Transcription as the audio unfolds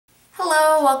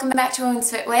Hello, welcome back to Women's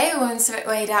Fit Way,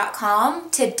 womensfitway.com.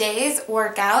 Today's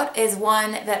workout is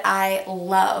one that I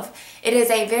love. It is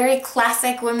a very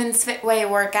classic Women's Fit Way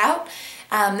workout.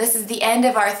 This is the end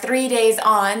of our 3 days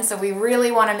on, so we really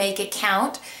want to make it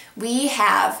count. We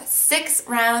have 6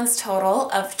 rounds total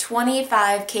of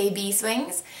 25 kb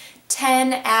swings,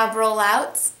 10 ab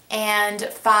rollouts, and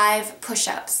 5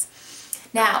 push-ups.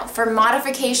 Now, for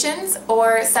modifications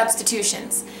or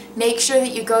substitutions, make sure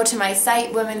that you go to my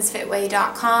site,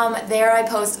 womensfitway.com. There I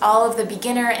post all of the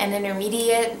beginner and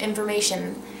intermediate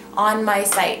information on my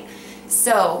site.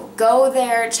 So go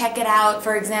there, check it out.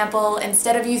 For example,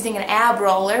 instead of using an ab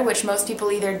roller, which most people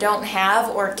either don't have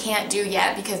or can't do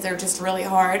yet because they're just really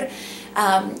hard,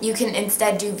 you can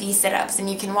instead do V-sit-ups, and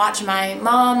you can watch my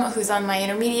mom, who's on my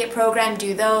intermediate program,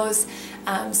 do those.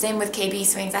 Same with KB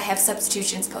swings. I have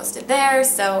substitutions posted there,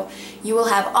 so you will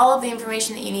have all of the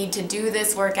information that you need to do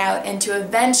this workout and to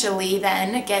eventually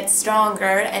then get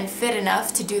stronger and fit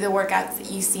enough to do the workouts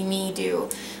that you see me do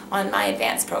on my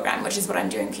advanced program, which is what I'm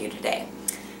doing for you today.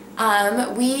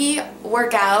 We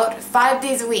work out 5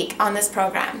 days a week on this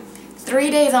program. 3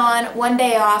 days on, 1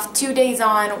 day off, 2 days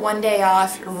on, 1 day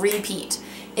off, repeat.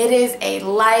 It is a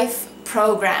life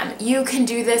program. You can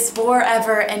do this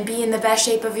forever and be in the best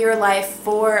shape of your life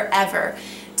forever.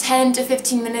 10 to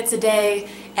 15 minutes a day.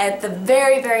 At the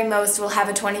very, very most, we'll have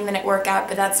a 20-minute workout,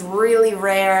 but that's really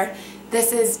rare.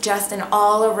 This is just an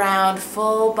all-around,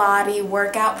 full-body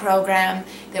workout program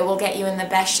that will get you in the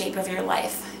best shape of your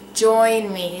life.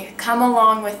 Join me. Come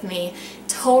along with me.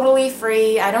 Totally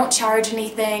free. I don't charge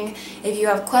anything. If you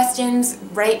have questions,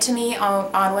 write to me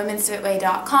on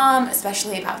womensfitway.com,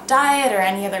 especially about diet or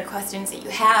any other questions that you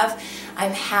have.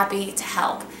 I'm happy to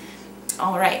help.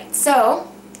 Alright,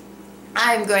 so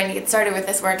I'm going to get started with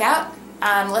this workout.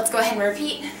 Let's go ahead and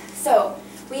repeat. So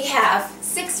we have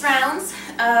 6 rounds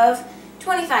of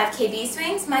 25 kb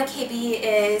swings. My kb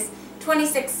is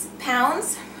 26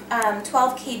 pounds, 12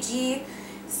 kg.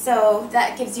 So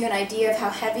that gives you an idea of how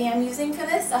heavy I'm using for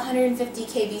this. 150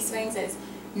 kb swings is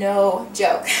no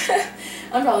joke.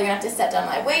 I'm probably going to have to set down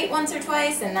my weight once or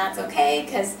twice, and that's okay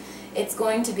because it's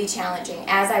going to be challenging,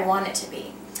 as I want it to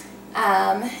be.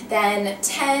 Then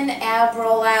 10 ab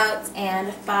rollouts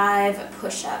and 5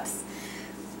 push-ups.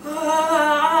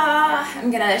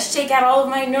 I'm going to shake out all of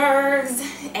my nerves,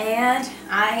 and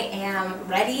I am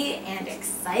ready and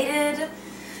excited.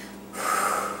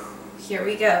 Here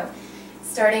we go.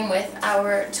 Starting with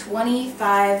our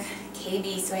 25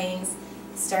 kb swings,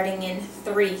 starting in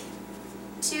 3,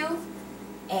 2,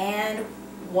 and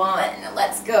 1.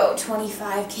 Let's go.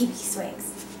 25 kb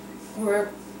swings.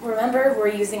 Remember, we're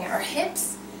using our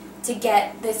hips to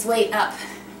get this weight up.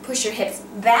 Push your hips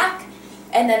back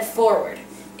and then forward.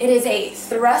 It is a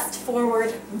thrust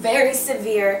forward, very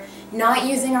severe, not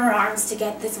using our arms to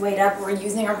get this weight up. We're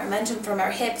using our momentum from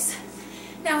our hips.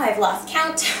 Now I've lost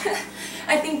count.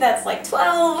 I think that's like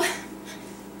 12,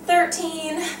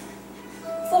 13,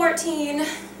 14.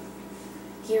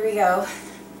 Here we go.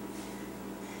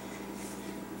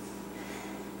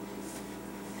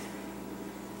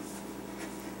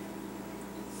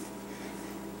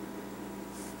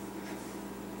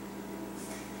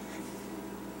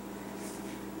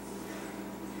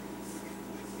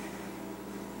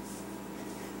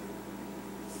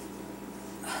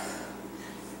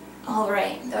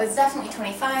 Alright, that was definitely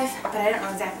 25, but I don't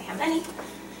know exactly how many.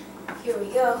 Here we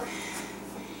go.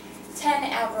 10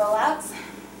 ab rollouts.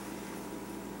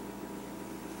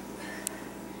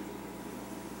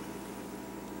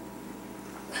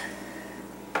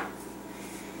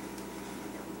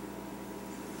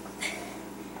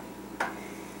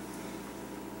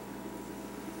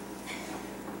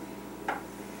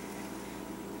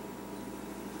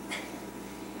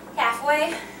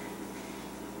 Halfway.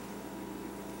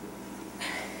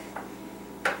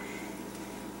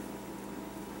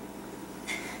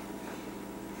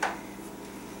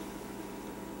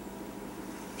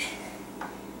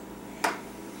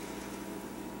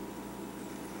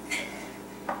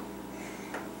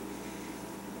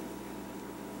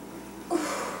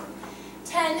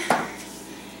 Ten,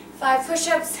 5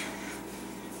 push-ups,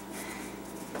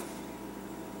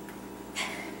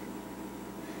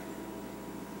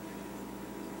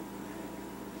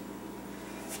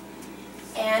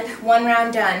 and 1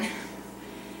 round done.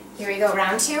 Here we go,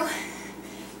 round 2,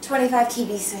 25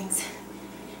 kb swings,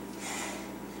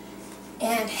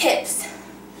 and hips,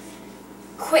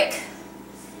 quick.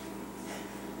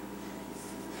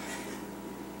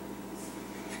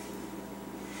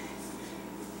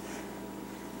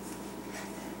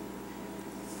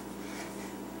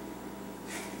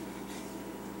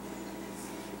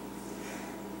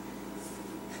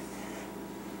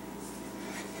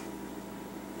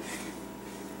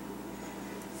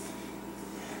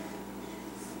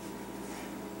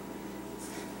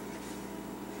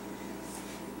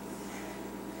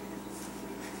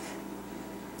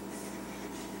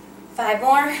 5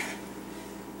 more.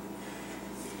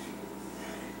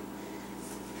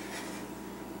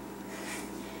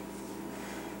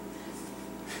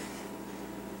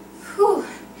 Whew.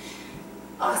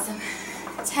 Awesome.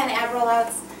 10 ab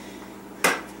rollouts.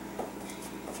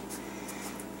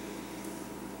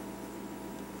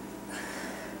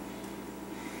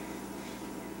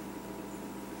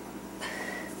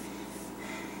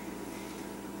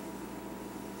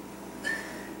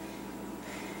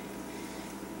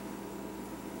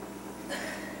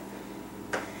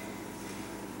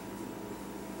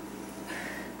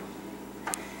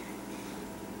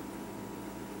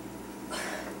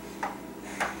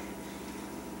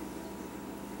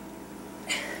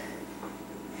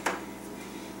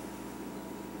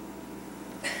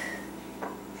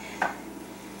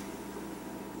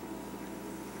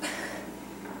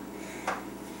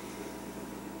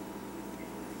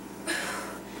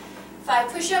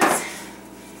 Five push-ups.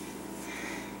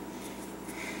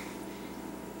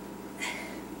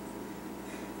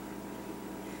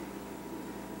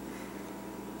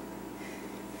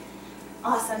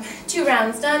 Awesome. 2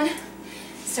 rounds done.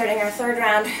 Starting our 3rd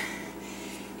round.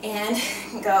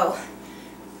 And go.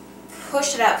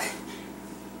 Push it up.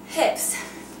 Hips.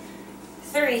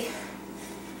 3,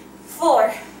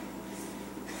 4,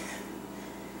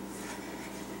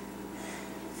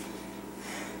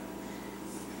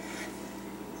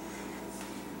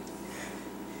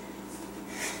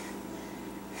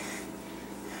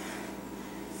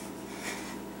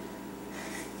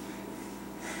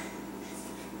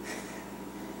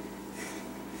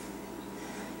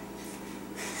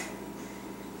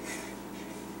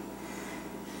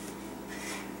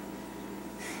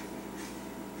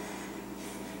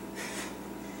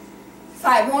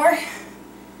 5 more.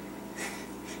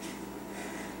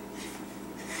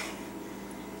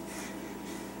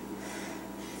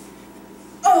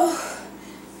 Oh,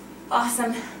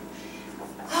 awesome.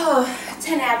 Oh,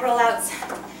 10 ab rollouts.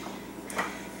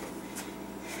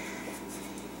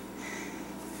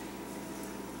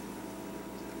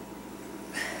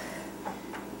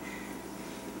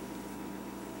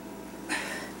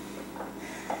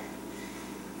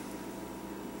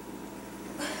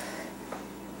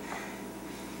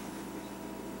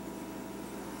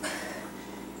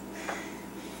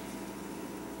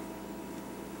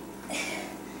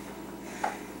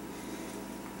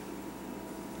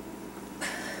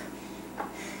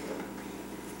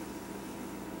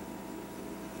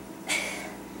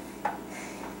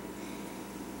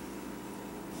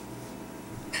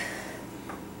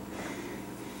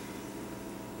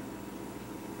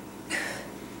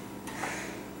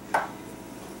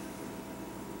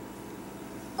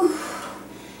 Ooh,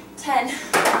 10.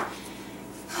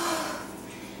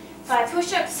 5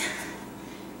 push-ups.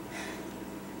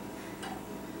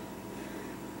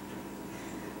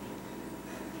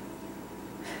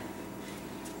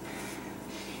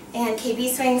 And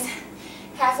KB swings.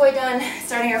 Halfway done,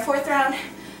 starting our 4th round.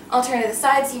 I'll turn to the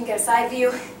side so you can get a side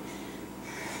view.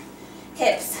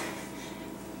 Hips,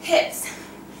 hips.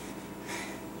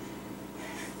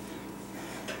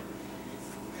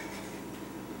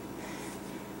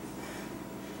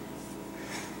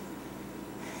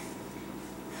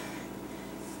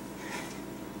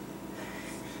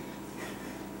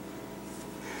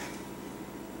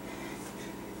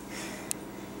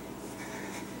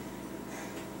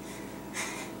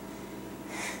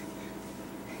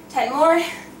 Ten more.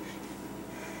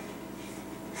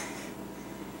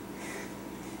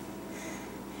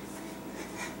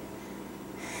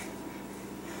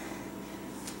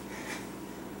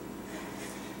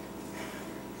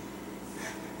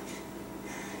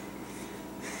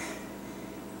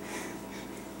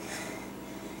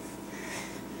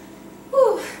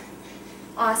 Whew.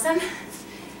 Awesome.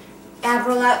 Ab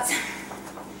rollouts.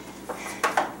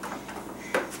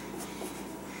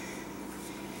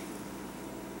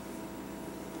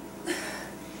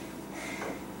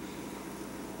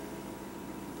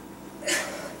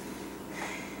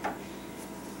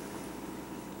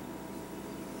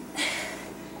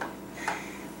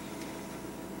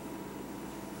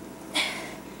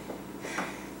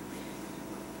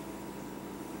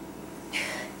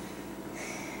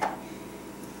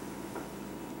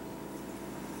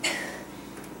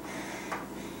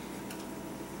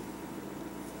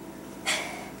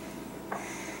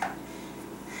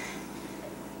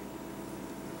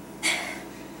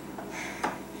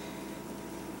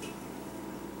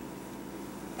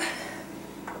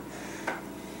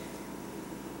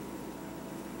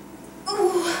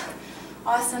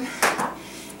 Awesome.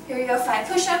 Here we go, 5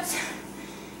 push-ups.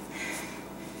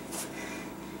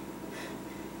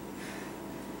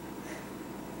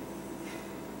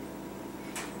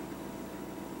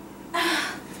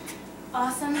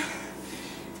 Awesome.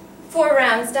 4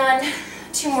 rounds done.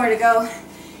 2 more to go.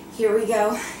 Here we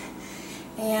go.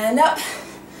 And up.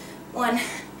 1,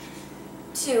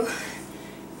 2.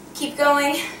 Keep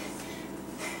going.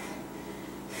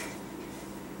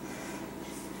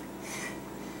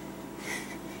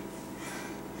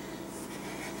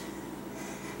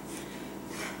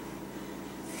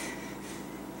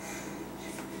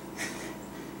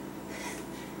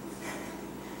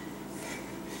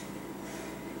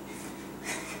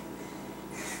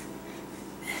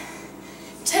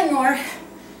 More.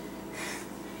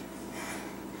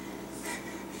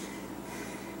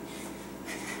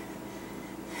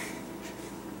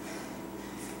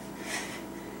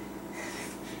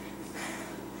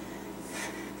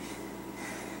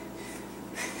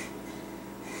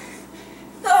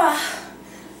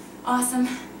 Awesome.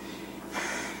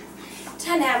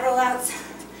 10 ab rollouts.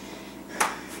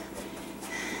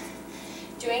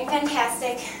 Doing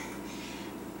fantastic.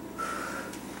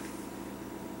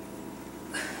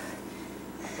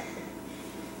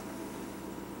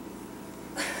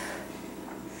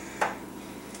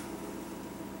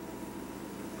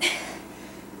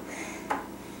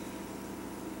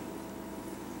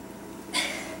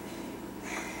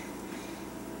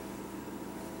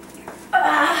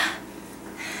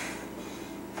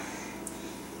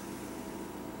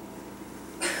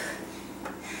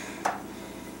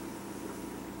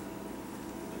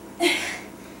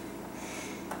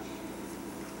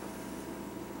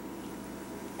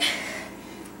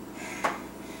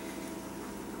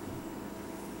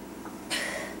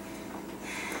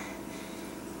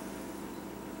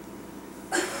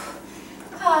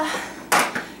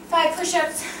 Five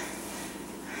push-ups.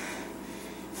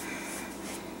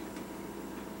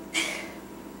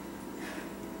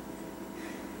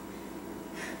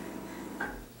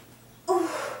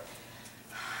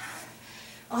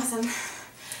 Awesome.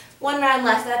 1 round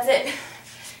left, that's it.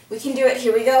 We can do it,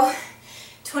 here we go.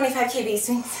 25 kb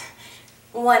swings.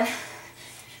 1,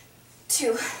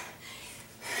 2.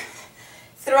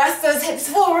 Thrust those hips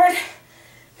forward.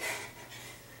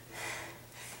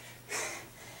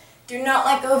 Do not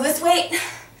let go of this weight.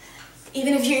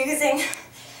 Even if you're using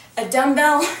a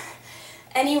dumbbell,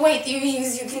 any weight that you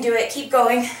use, you can do it. Keep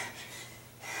going.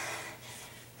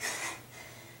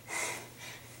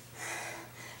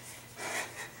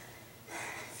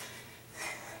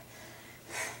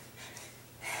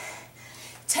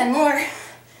 Ten more.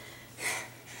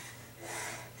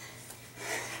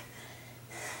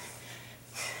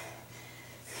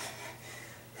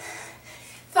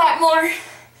 Five more.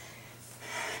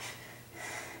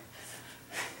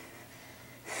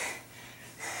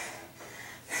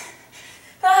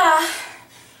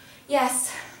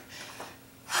 Yes.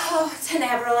 Oh, 10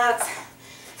 ab rollouts.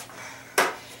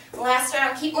 Last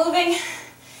round, keep moving.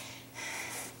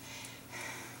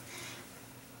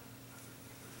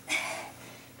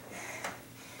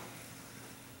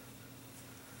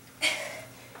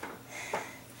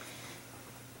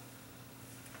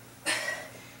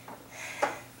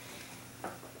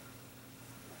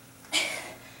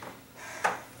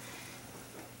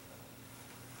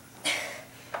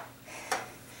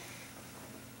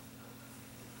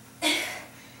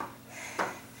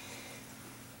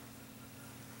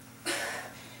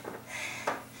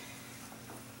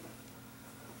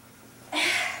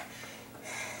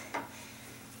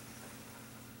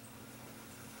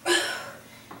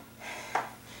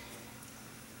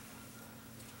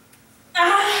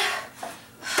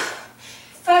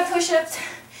 Push-ups,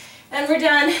 and we're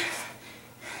done.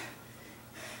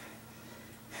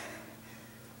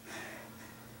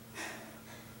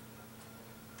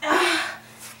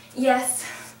 Yes,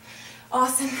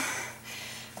 awesome.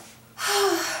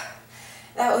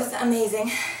 That was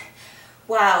amazing.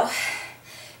 Wow,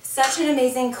 such an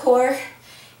amazing core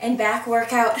and back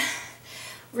workout.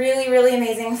 Really, really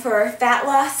amazing for fat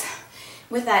loss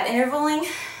with that intervaling.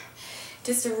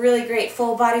 Just a really great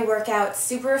full body workout,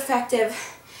 super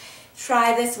effective.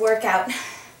 Try this workout.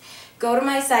 Go to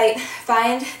my site,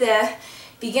 find the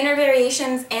beginner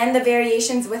variations and the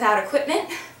variations without equipment.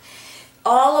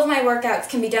 All of my workouts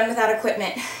can be done without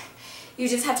equipment. You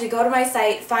just have to go to my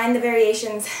site, find the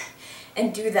variations,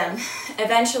 and do them.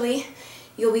 Eventually,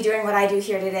 you'll be doing what I do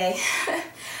here today.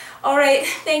 Alright,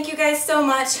 thank you guys so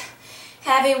much.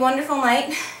 Have a wonderful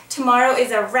night. Tomorrow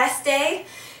is a rest day,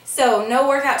 so no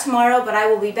workout tomorrow, but I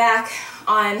will be back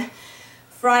on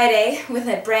Friday with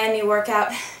a brand new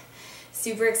workout.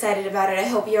 Super excited about it. I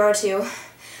hope you are too.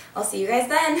 I'll see you guys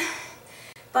then.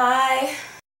 Bye.